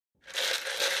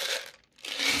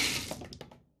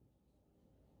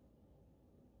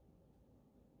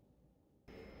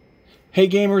Hey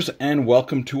gamers, and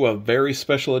welcome to a very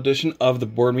special edition of the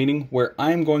board meeting where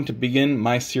I'm going to begin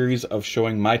my series of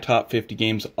showing my top 50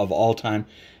 games of all time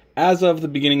as of the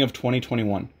beginning of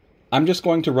 2021. I'm just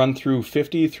going to run through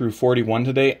 50 through 41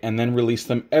 today and then release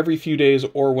them every few days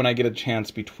or when I get a chance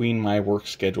between my work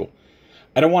schedule.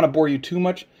 I don't want to bore you too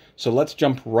much, so let's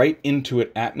jump right into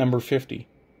it at number 50.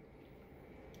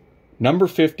 Number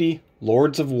 50,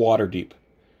 Lords of Waterdeep.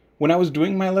 When I was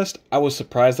doing my list, I was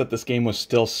surprised that this game was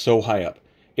still so high up.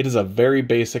 It is a very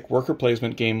basic worker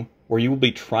placement game where you will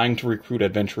be trying to recruit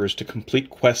adventurers to complete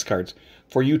quest cards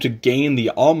for you to gain the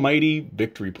almighty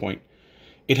victory point.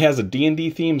 It has a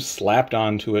D&D theme slapped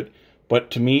onto it,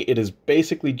 but to me it is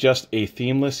basically just a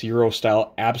themeless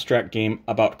Euro-style abstract game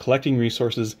about collecting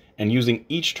resources and using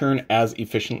each turn as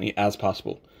efficiently as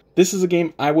possible. This is a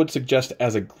game I would suggest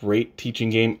as a great teaching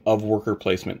game of worker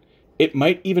placement. It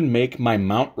might even make my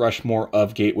Mount Rushmore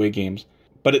of gateway games,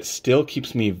 but it still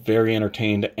keeps me very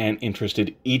entertained and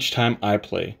interested each time I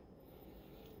play.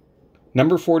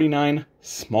 Number 49,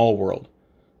 Small World.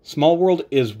 Small World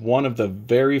is one of the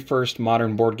very first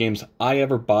modern board games I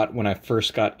ever bought when I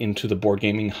first got into the board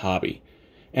gaming hobby,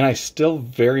 and I still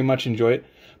very much enjoy it,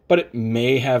 but it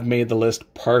may have made the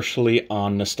list partially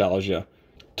on nostalgia.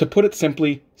 To put it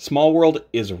simply, Small World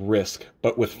is Risk,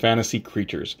 but with fantasy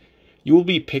creatures. You will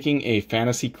be picking a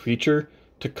fantasy creature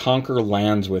to conquer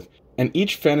lands with, and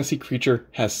each fantasy creature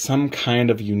has some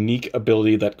kind of unique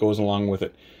ability that goes along with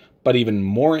it. But even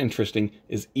more interesting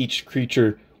is each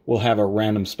creature will have a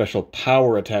random special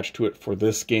power attached to it for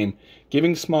this game,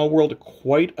 giving Small World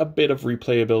quite a bit of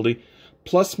replayability,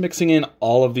 plus mixing in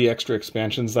all of the extra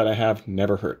expansions that I have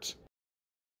never hurts.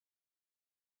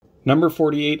 Number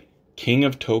 48, King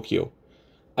of Tokyo.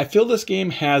 I feel this game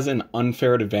has an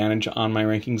unfair advantage on my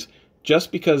rankings,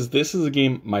 just because this is a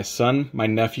game my son, my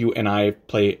nephew, and I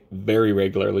play very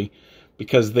regularly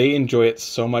because they enjoy it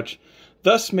so much,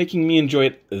 thus making me enjoy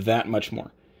it that much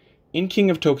more. In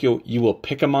King of Tokyo, you will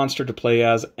pick a monster to play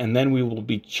as, and then we will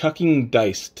be chucking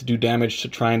dice to do damage to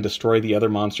try and destroy the other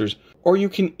monsters, or you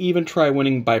can even try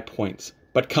winning by points.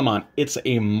 But come on, it's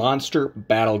a monster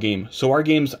battle game, so our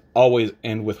games always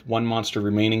end with one monster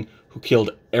remaining who killed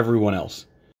everyone else.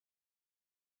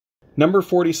 Number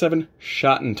 47,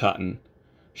 Schotten-Totten.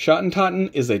 Schotten-Totten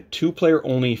is a two-player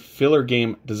only filler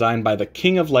game designed by the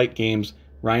King of Light Games,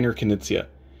 Reiner Knizia.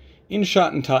 In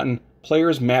Schotten-Totten,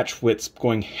 players match wits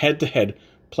going head-to-head,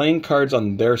 playing cards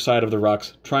on their side of the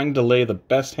rocks, trying to lay the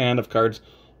best hand of cards,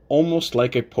 almost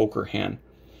like a poker hand.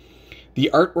 The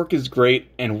artwork is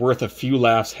great and worth a few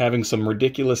laughs, having some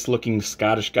ridiculous-looking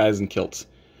Scottish guys in kilts.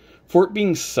 For it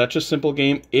being such a simple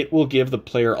game, it will give the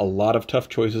player a lot of tough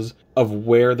choices of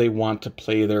where they want to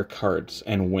play their cards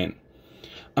and win.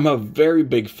 I'm a very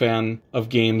big fan of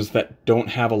games that don't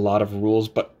have a lot of rules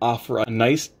but offer a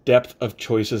nice depth of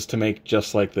choices to make,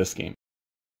 just like this game.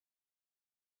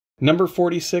 Number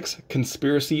 46,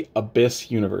 Conspiracy Abyss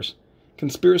Universe.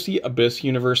 Conspiracy Abyss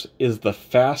Universe is the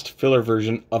fast filler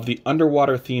version of the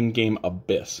underwater themed game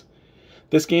Abyss.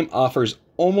 This game offers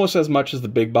almost as much as the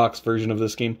big box version of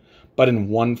this game, but in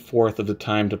 1/4 of the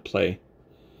time to play.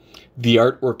 The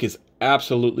artwork is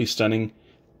absolutely stunning,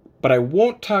 but I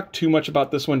won't talk too much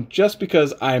about this one just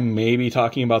because I may be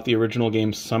talking about the original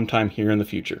game sometime here in the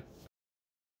future.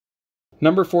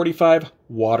 Number 45,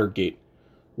 Watergate.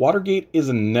 Watergate is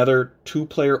another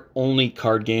two-player only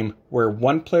card game where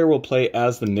one player will play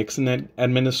as the Nixon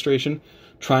administration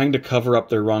trying to cover up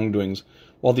their wrongdoings,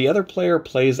 while the other player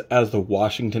plays as the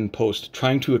Washington Post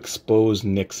trying to expose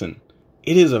Nixon.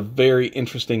 It is a very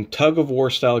interesting tug-of-war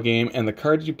style game, and the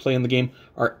cards you play in the game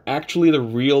are actually the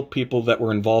real people that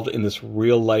were involved in this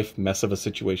real-life mess of a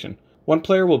situation. One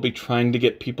player will be trying to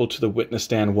get people to the witness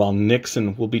stand, while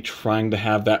Nixon will be trying to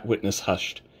have that witness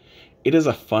hushed. It is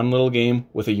a fun little game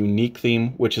with a unique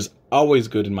theme, which is always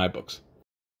good in my books.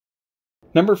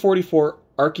 Number 44,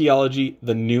 Archaeology: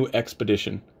 The New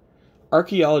Expedition.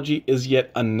 Archaeology is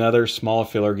yet another small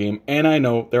filler game, and I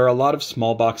know there are a lot of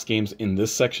small box games in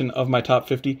this section of my top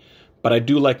 50, but I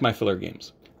do like my filler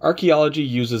games. Archaeology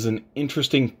uses an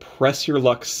interesting press your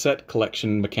luck set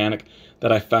collection mechanic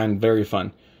that I find very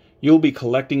fun. You'll be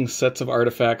collecting sets of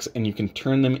artifacts and you can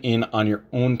turn them in on your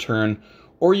own turn,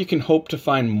 or you can hope to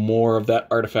find more of that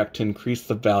artifact to increase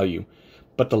the value.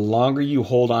 But the longer you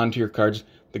hold on to your cards,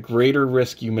 the greater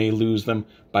risk you may lose them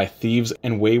by thieves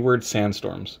and wayward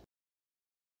sandstorms.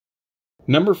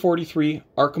 Number 43,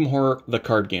 Arkham Horror: The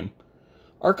Card Game.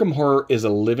 Arkham Horror is a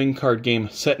living card game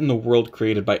set in the world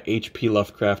created by H.P.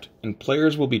 Lovecraft, and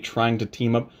players will be trying to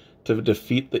team up to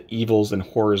defeat the evils and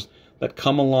horrors that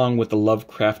come along with the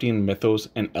Lovecraftian mythos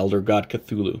and Elder God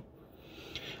Cthulhu.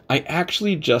 I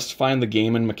actually just find the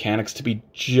game and mechanics to be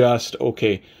just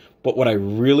okay, but what I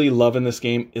really love in this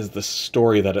game is the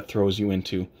story that it throws you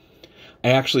into.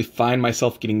 I actually find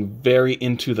myself getting very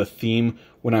into the theme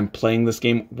when I'm playing this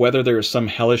game, whether there is some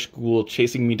hellish ghoul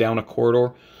chasing me down a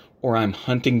corridor or I'm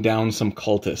hunting down some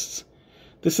cultists.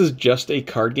 This is just a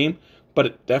card game, but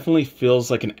it definitely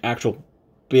feels like an actual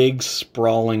big,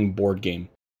 sprawling board game.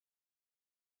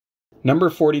 Number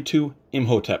 42,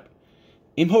 Imhotep.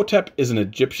 Imhotep is an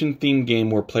Egyptian-themed game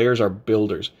where players are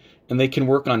builders, and they can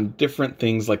work on different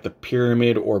things like the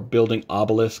pyramid or building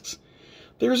obelisks.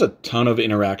 There's a ton of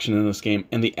interaction in this game,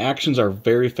 and the actions are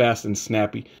very fast and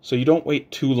snappy, so you don't wait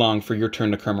too long for your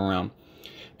turn to come around.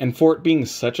 And for it being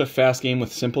such a fast game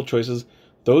with simple choices,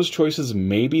 those choices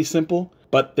may be simple,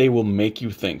 but they will make you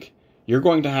think. You're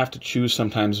going to have to choose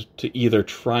sometimes to either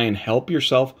try and help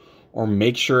yourself or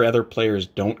make sure other players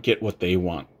don't get what they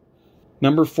want.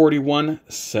 Number 41,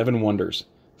 Seven Wonders.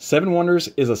 Seven Wonders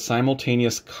is a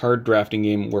simultaneous card drafting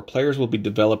game where players will be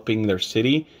developing their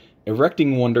city,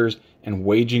 erecting wonders, and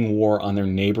waging war on their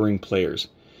neighboring players.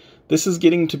 This is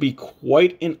getting to be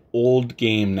quite an old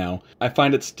game now. I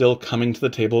find it still coming to the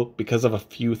table because of a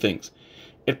few things.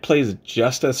 It plays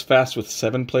just as fast with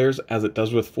 7 players as it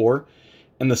does with 4,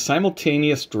 and the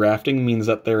simultaneous drafting means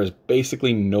that there is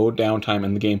basically no downtime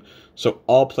in the game, so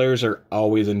all players are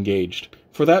always engaged.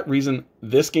 For that reason,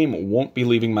 this game won't be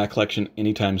leaving my collection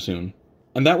anytime soon.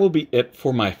 And that will be it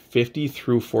for my 50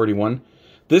 through 41.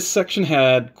 This section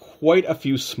had quite a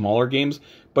few smaller games,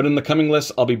 but in the coming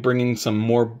list I'll be bringing some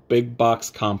more big box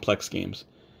complex games.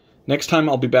 Next time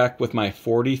I'll be back with my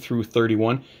 40 through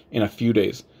 31 in a few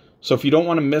days. So if you don't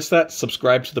want to miss that,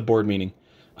 subscribe to the board meeting.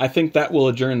 I think that will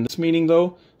adjourn this meeting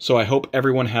though, so I hope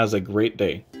everyone has a great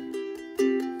day.